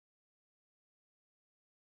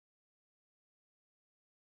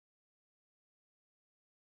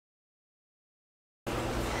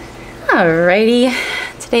Alrighty,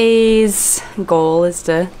 today's goal is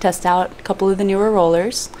to test out a couple of the newer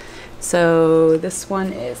rollers. So this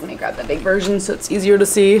one is, let me grab the big version so it's easier to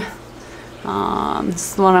see. This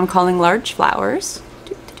is the one I'm calling Large Flowers.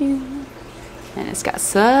 And it's got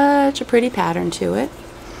such a pretty pattern to it.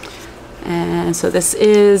 And so this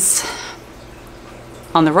is,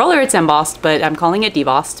 on the roller it's embossed, but I'm calling it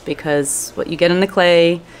debossed because what you get in the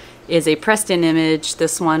clay is a pressed in image.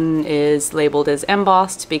 This one is labeled as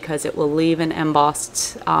embossed because it will leave an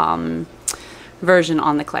embossed version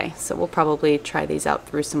on the clay. So we'll probably try these out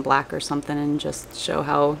through some black or something and just show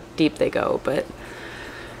how deep they go. But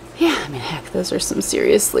yeah, I mean, heck, those are some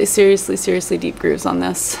seriously deep grooves on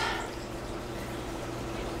this.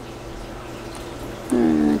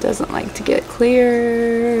 It doesn't like to get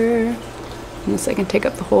clear unless I can take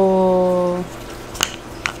up the whole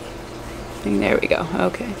thing. There we go.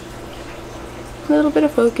 Okay. A little bit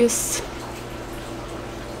of focus.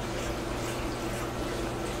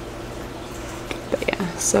 But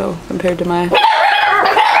yeah, so compared to my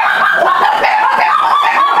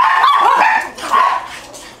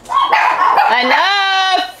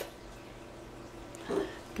enough!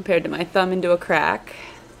 Compared to my thumb into a crack,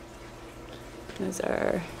 those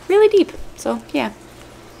are really deep. So yeah.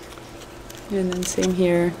 And then same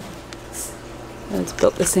here. It's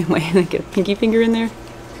built the same way. Like, get a pinky finger in there.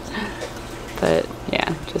 But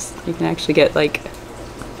yeah, just you can actually get like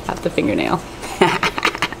half the fingernail.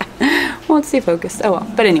 Won't stay focused. Oh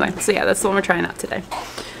well. But anyway, so yeah, that's the one we're trying out today.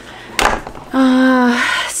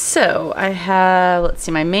 So I have, let's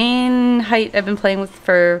see, my main height I've been playing with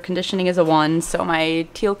for conditioning is a 1. So my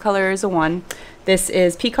teal color is a 1. This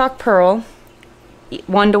is Peacock Pearl,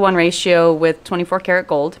 1-to-1 ratio with 24 karat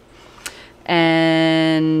gold.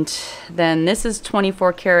 And then this is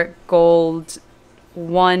 24 karat gold,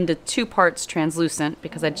 1 to 2 parts translucent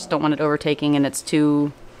because I just don't want it overtaking, and it's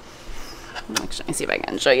too, actually, let me see if I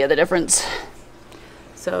can show you the difference.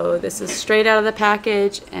 So this is straight out of the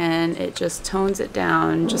package and it just tones it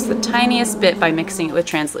down just the tiniest bit by mixing it with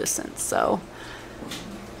translucent. So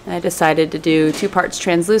I decided to do 2 parts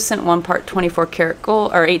translucent, 1 part 24 karat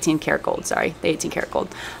gold, or 18 karat gold, sorry, the 18 karat gold,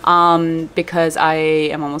 because I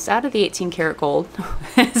am almost out of the 18 karat gold.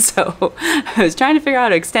 So I was trying to figure out how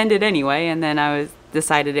to extend it anyway, and then I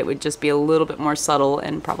decided it would just be a little bit more subtle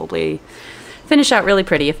and probably finish out really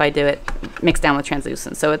pretty if I do it mixed down with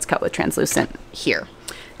translucent. So it's cut with translucent here.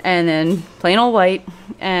 And then plain old white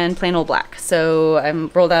and plain old black. So I'm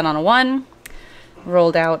rolled out on a 1,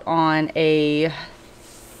 rolled out on a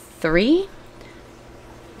 3,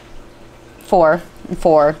 4,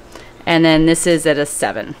 and then this is at a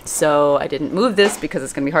 7. So I didn't move this because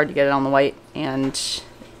it's gonna be hard to get it on the white, and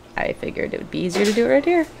I figured it would be easier to do it right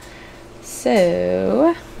here.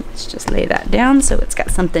 So let's just lay that down so it's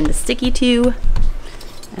got something to sticky to,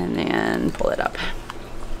 and then pull it up.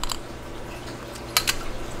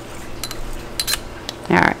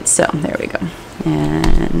 All right, so there we go.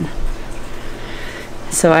 And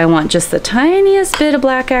so I want just the tiniest bit of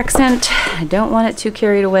black accent. I don't want it too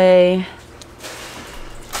carried away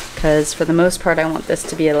because for the most part I want this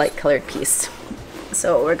to be a light colored piece.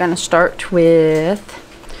 So we're gonna start with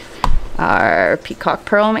our Peacock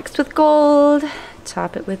Pearl mixed with gold,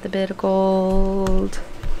 top it with a bit of gold,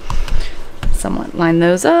 somewhat line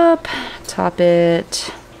those up, top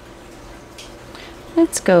it,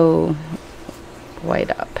 let's go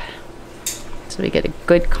white up. So we get a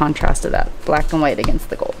good contrast of that black and white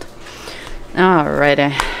against the gold.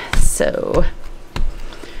 Alrighty, so there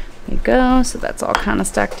we go. So that's all kind of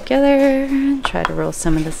stacked together. Try to roll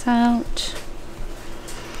some of this out.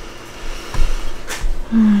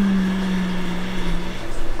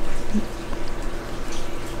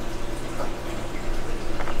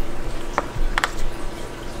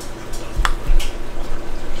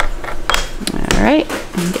 Alright,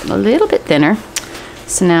 I'm getting a little bit thinner.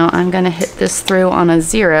 So now I'm going to hit this through on a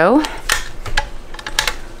 0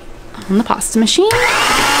 on the pasta machine.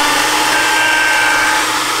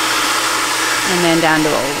 And then down to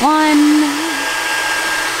a 1.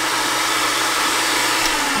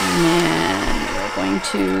 And then we're going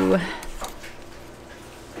to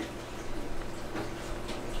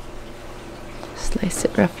slice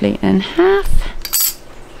it roughly in half.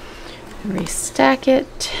 Restack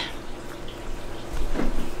it.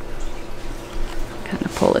 Kind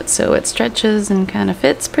of pull it so it stretches and kind of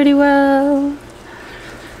fits pretty well.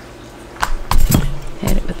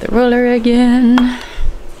 Hit it with the roller again.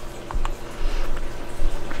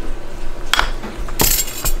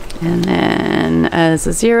 And then as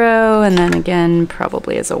a 0, and then again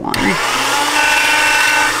probably as a 1.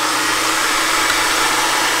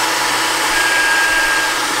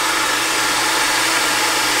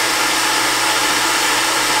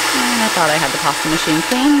 thought I had the pasta machine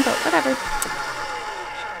clean, but whatever.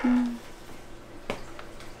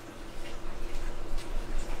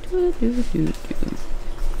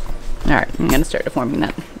 Alright, I'm gonna start deforming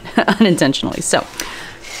that unintentionally. So,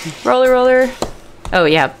 roller. Oh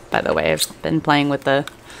yeah, by the way, I've been playing with the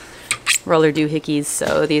roller doohickeys,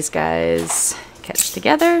 so these guys catch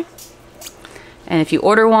together. And if you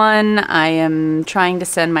order one, I am trying to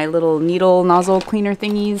send my little needle nozzle cleaner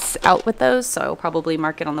thingies out with those, so I'll probably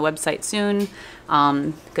mark it on the website soon.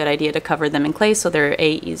 Good idea to cover them in clay so they're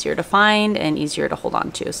easier to find and easier to hold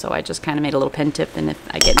on to. So I just kind of made a little pen tip, and if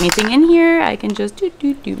I get anything in here, I can just do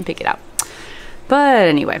and pick it out. But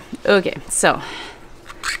anyway, okay, so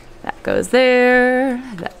that goes there,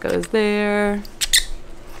 that goes there.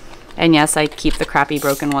 And yes, I keep the crappy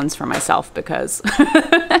broken ones for myself because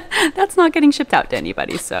that's not getting shipped out to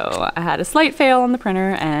anybody. So I had a slight fail on the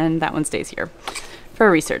printer, and that one stays here for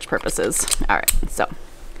research purposes. All right, so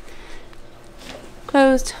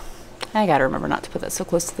closed. I gotta remember not to put that so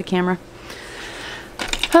close to the camera.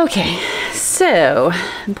 Okay, so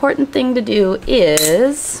important thing to do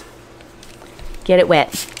is get it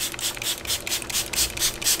wet.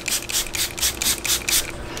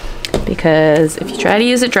 Because if you try to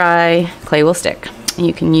use it dry, clay will stick. And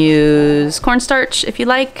you can use cornstarch if you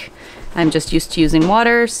like. I'm just used to using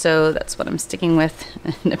water, so that's what I'm sticking with.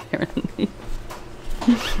 And apparently.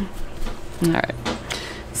 Alright.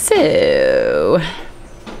 So,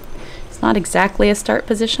 it's not exactly a start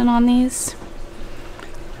position on these.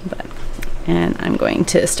 And I'm going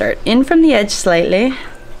to start in from the edge slightly.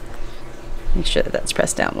 Make sure that that's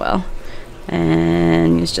pressed down well.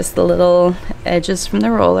 And use just the little edges from the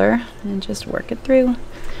roller and just work it through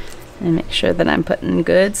and make sure that I'm putting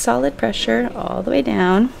good solid pressure all the way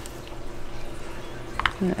down.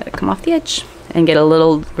 And let it come off the edge and get a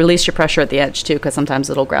little, release your pressure at the edge too, because sometimes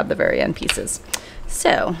it'll grab the very end pieces.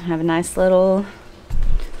 So have a nice little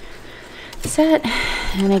set.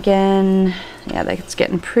 And again, yeah, that's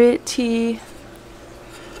getting pretty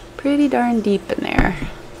darn deep in there.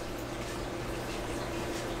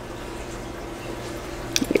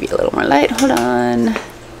 Give you a little more light, hold on. There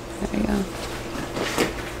we go.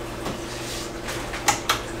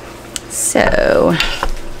 So,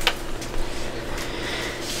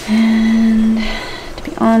 and to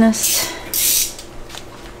be honest,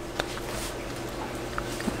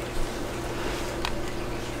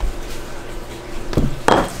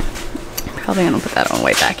 probably gonna put that on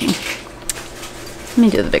white backing. Let me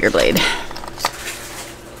do the bigger blade.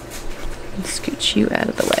 And scooch you out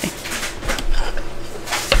of the way.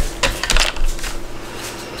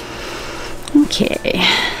 Okay.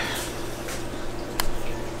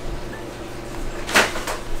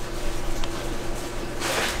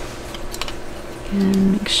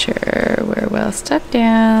 And make sure we're well stuck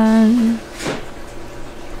down.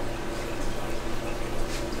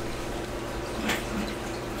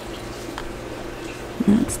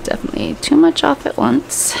 That's definitely too much off at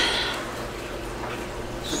once.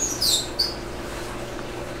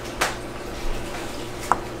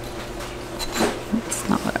 That's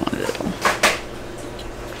not what I wanted to do.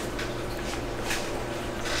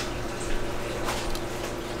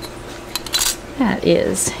 That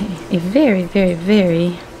is a very, very,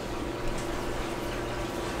 very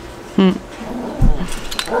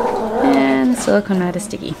and the silicone mat is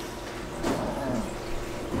sticky.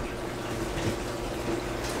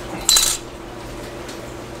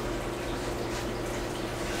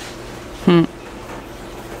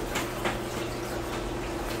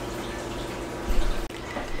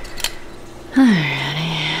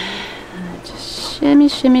 Alrighty, just shimmy,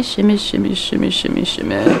 shimmy, shimmy, shimmy, shimmy, shimmy,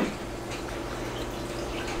 shimmy.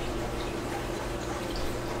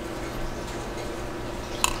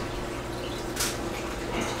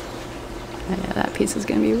 Yeah, that piece is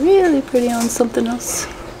going to be really pretty on something else.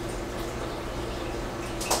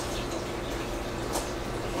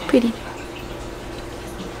 Pretty.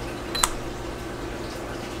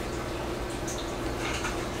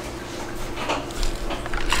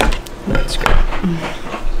 That's great.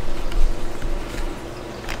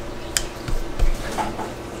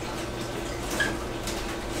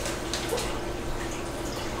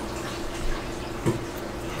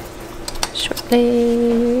 Short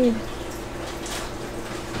blade.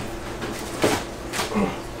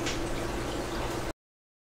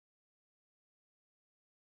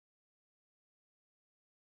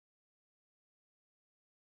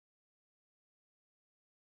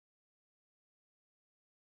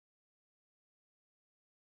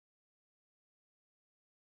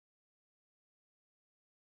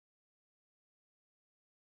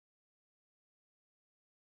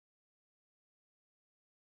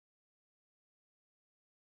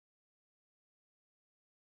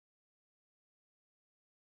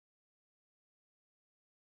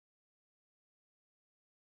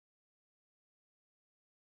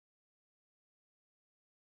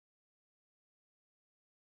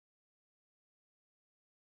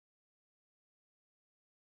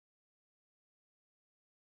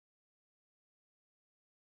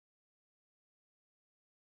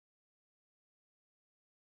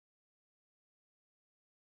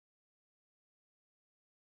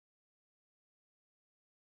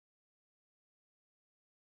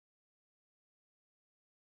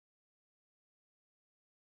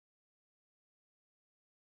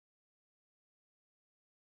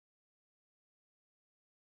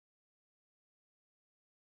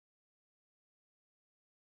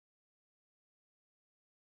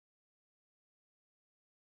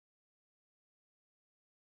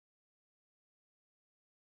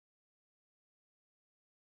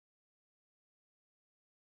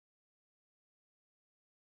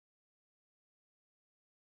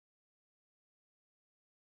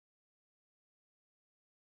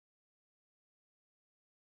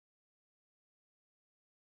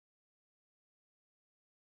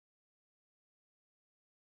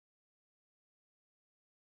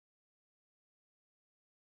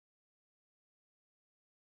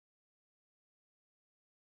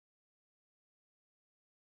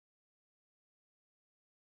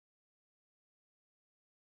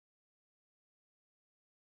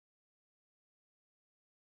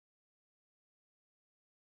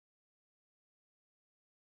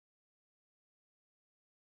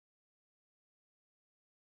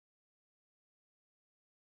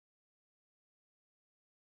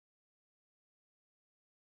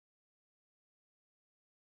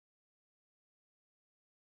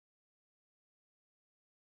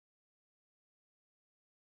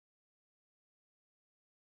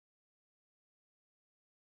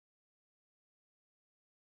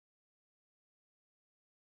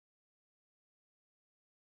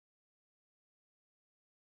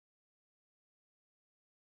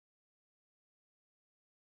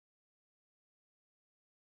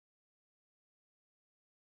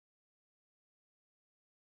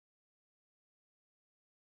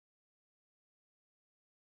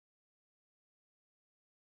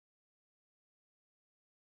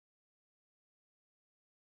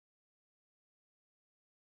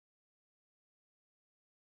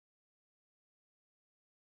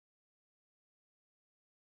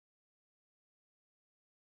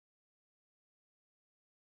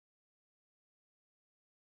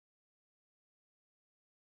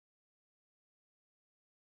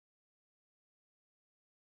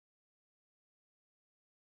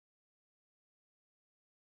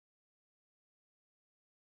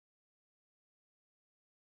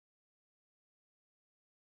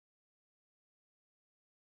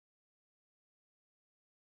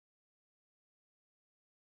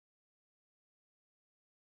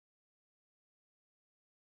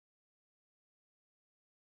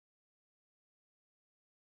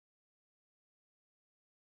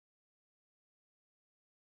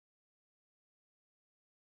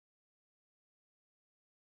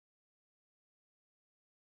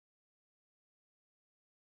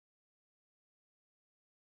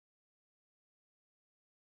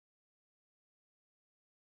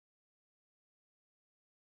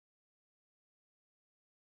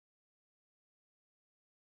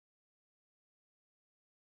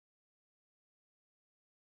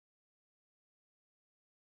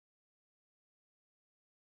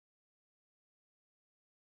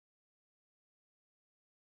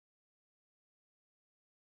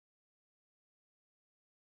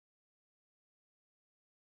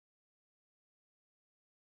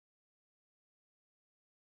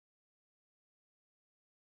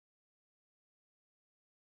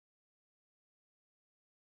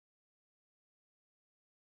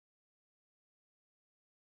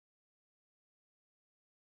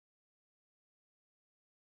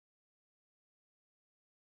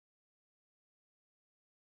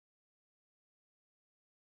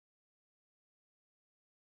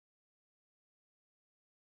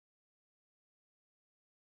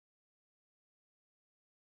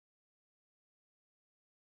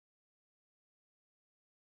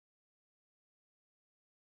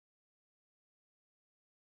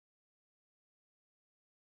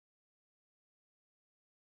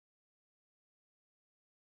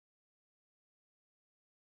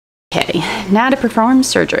 Okay, now to perform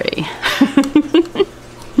surgery.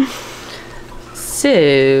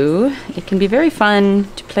 So, it can be very fun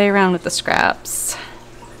to play around with the scraps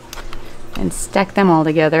and stack them all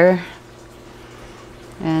together.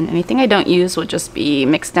 And anything I don't use will just be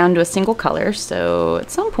mixed down to a single color, so at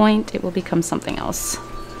some point it will become something else.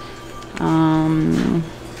 I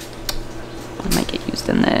might get used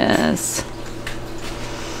in this.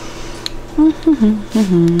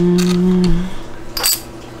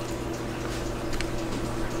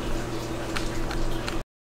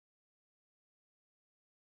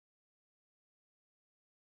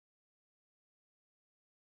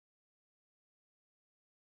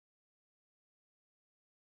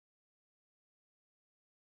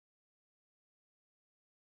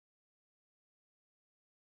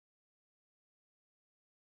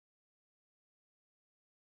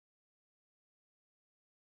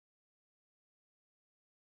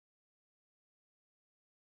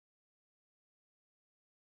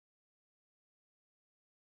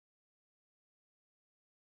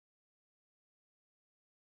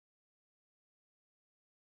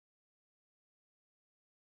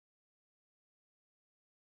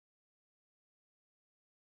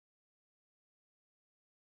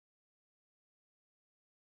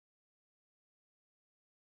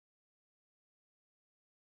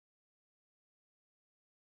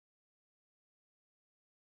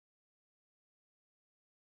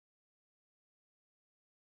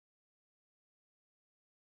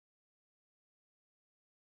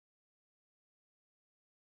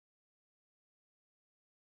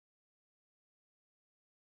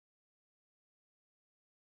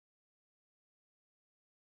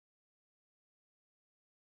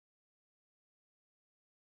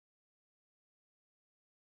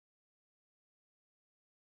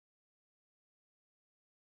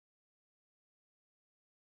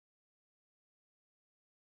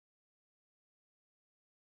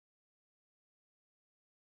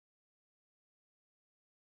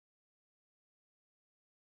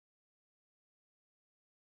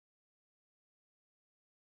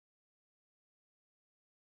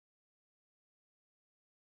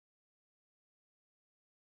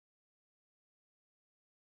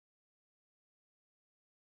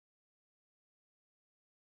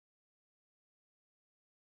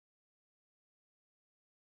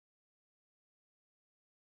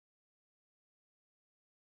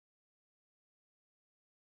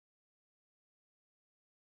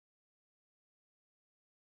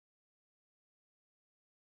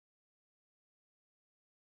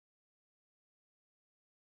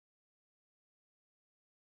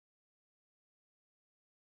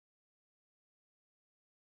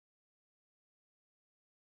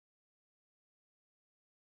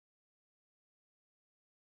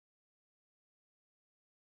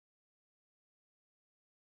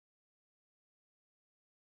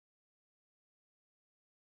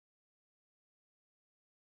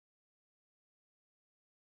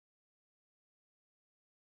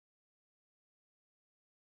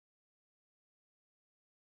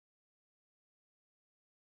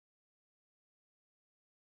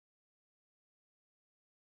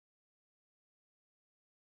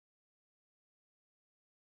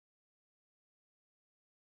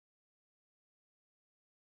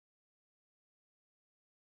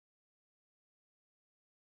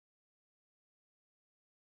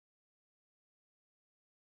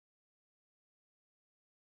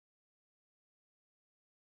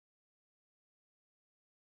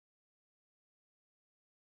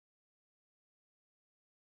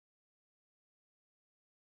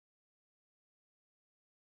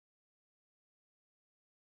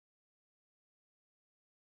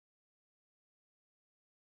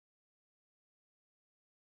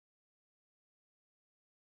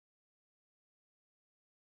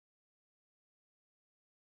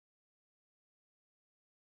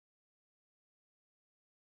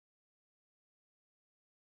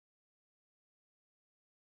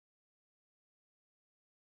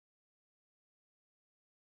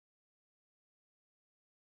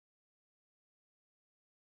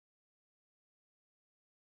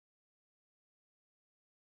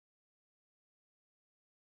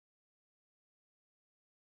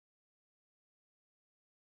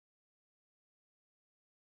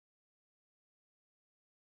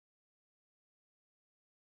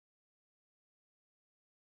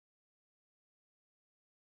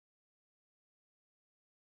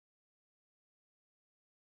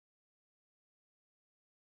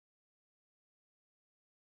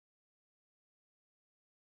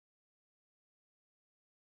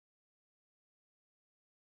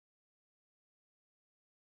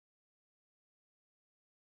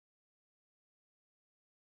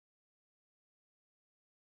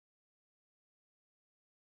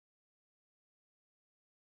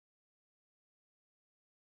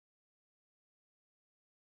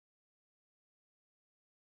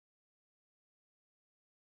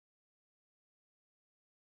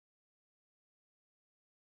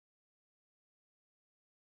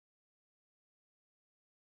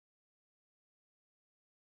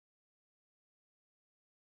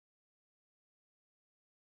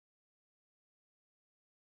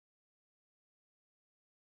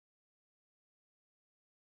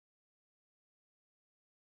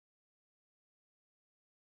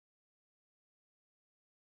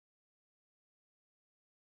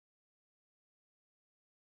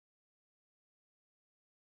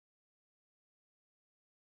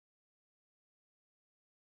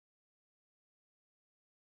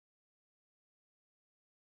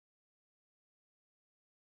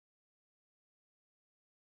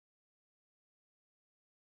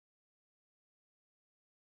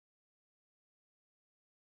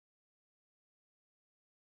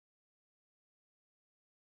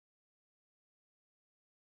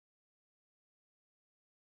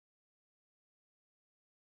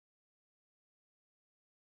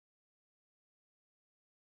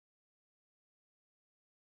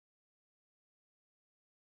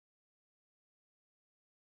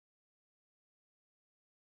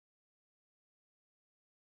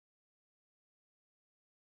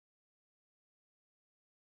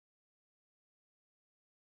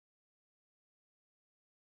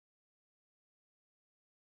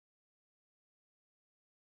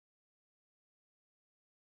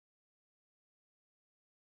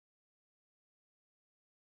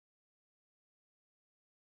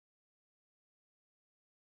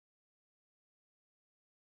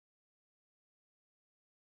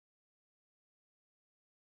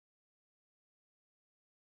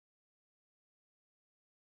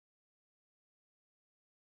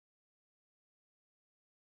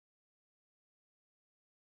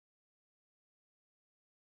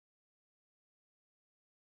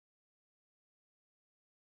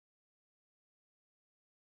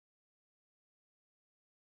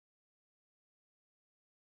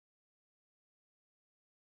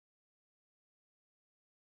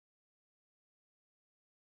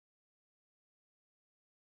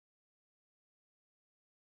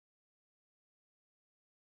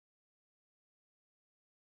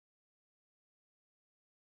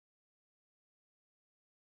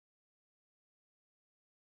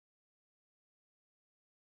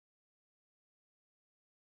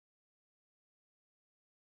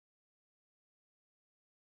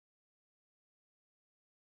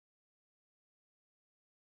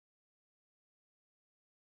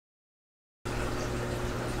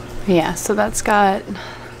 Yeah, so that's got,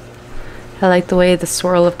 I like the way the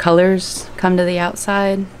swirl of colors come to the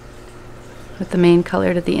outside with the main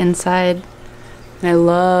color to the inside. And I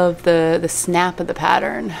love the snap of the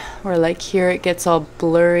pattern, where like here it gets all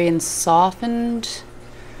blurry and softened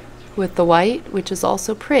with the white, which is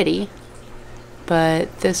also pretty.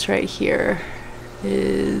 But this right here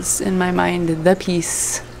is, in my mind, the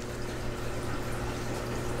piece.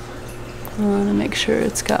 I want to make sure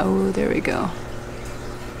it's got, oh, there we go.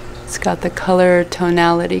 It's got the color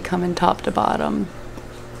tonality coming top to bottom.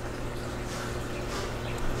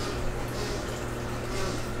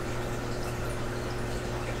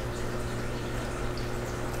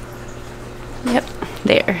 Yep,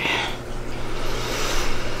 there.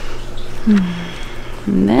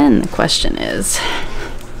 And then the question is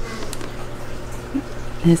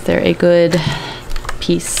there a good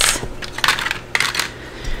piece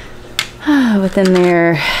within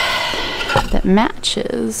there that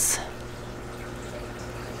matches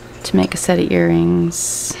to make a set of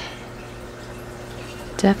earrings?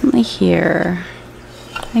 Definitely here.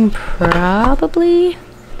 I think probably,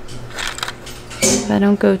 if I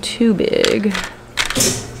don't go too big.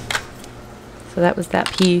 So that was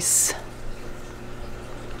that piece.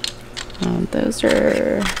 Those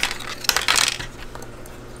are,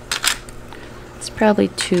 it's probably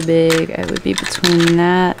too big. I would be between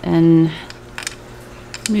that and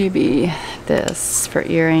maybe this for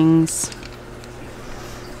earrings.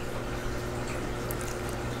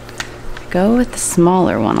 Go with the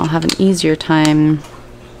smaller one. I'll have an easier time,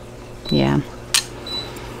 yeah,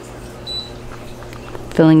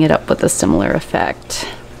 filling it up with a similar effect.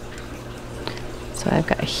 So I've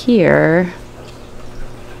got here,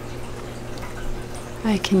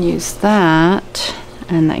 I can use that,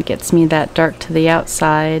 and that gets me that dark to the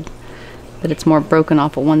outside, but it's more broken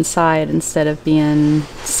off of one side instead of being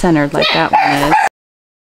centered like that one is.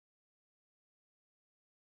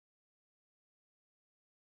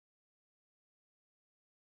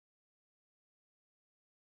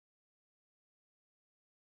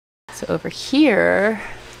 So over here,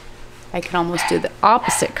 I can almost do the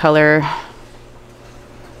opposite color.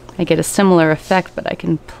 I get a similar effect, but I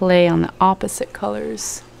can play on the opposite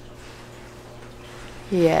colors.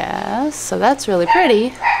 Yeah, so that's really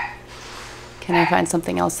pretty. Can I find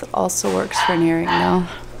something else that also works for an earring? No.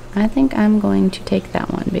 I think I'm going to take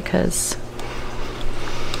that one because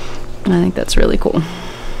I think that's really cool.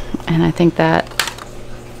 And I think that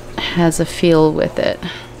has a feel with it.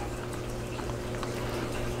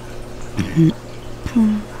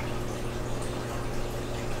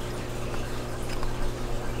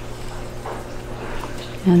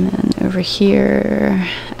 And then over here,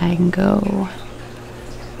 I can go,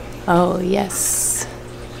 oh yes,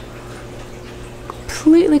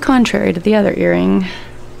 completely contrary to the other earring.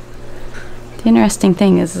 The interesting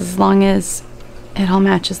thing is, as long as it all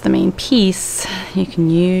matches the main piece, you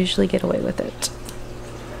can usually get away with it.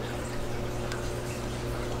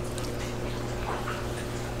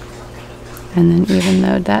 And then even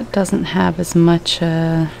though that doesn't have as much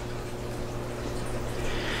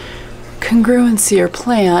congruency or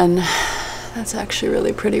plan, that's actually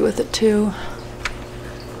really pretty with it too.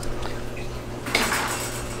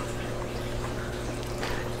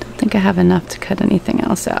 Don't think I have enough to cut anything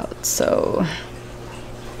else out, so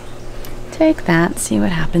take that, see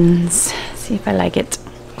what happens, see if I like it.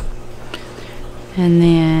 And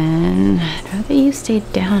then I'd rather you stay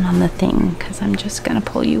down on the thing because I'm just gonna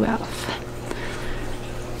pull you off.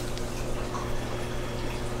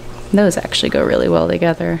 Those actually go really well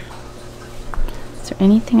together. Is there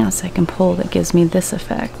anything else I can pull that gives me this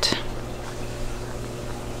effect?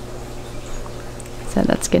 So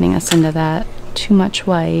that's getting us into that too much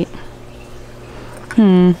white.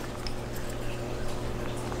 To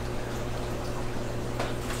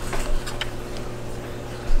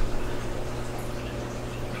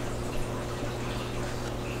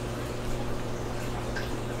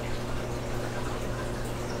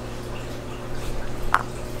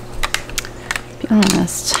be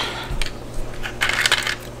honest,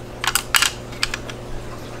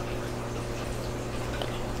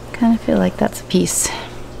 kind of feel like that's a piece. So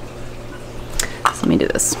let me do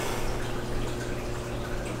this.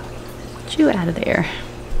 Get you out of there.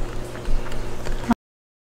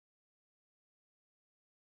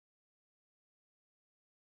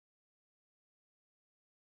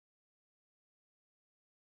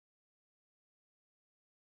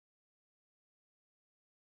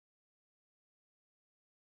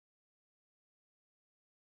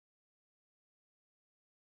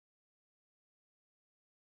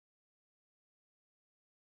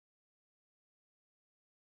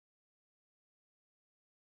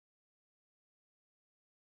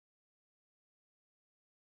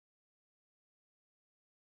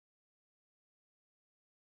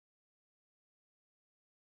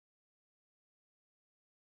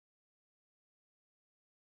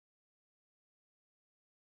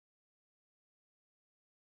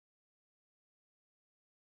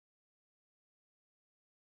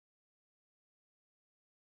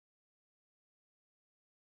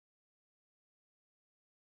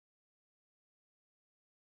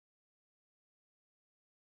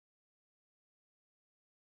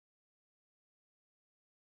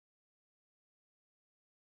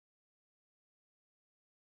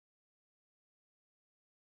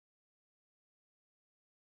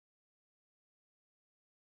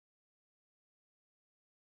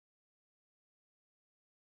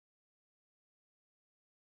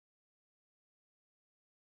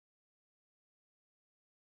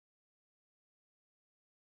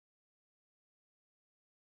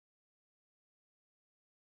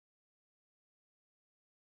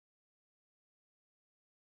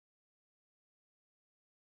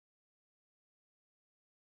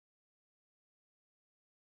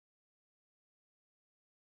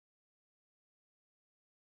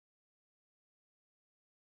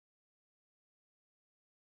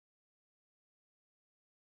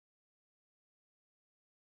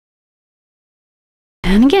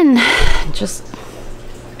 And again, it just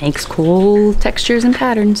makes cool textures and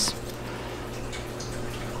patterns.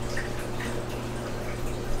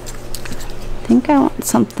 I think I want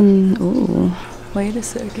something. Ooh, wait a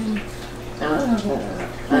second. I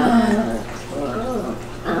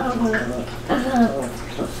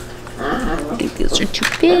think these are too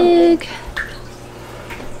big.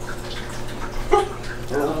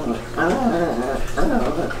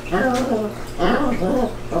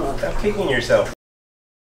 Stop kicking yourself.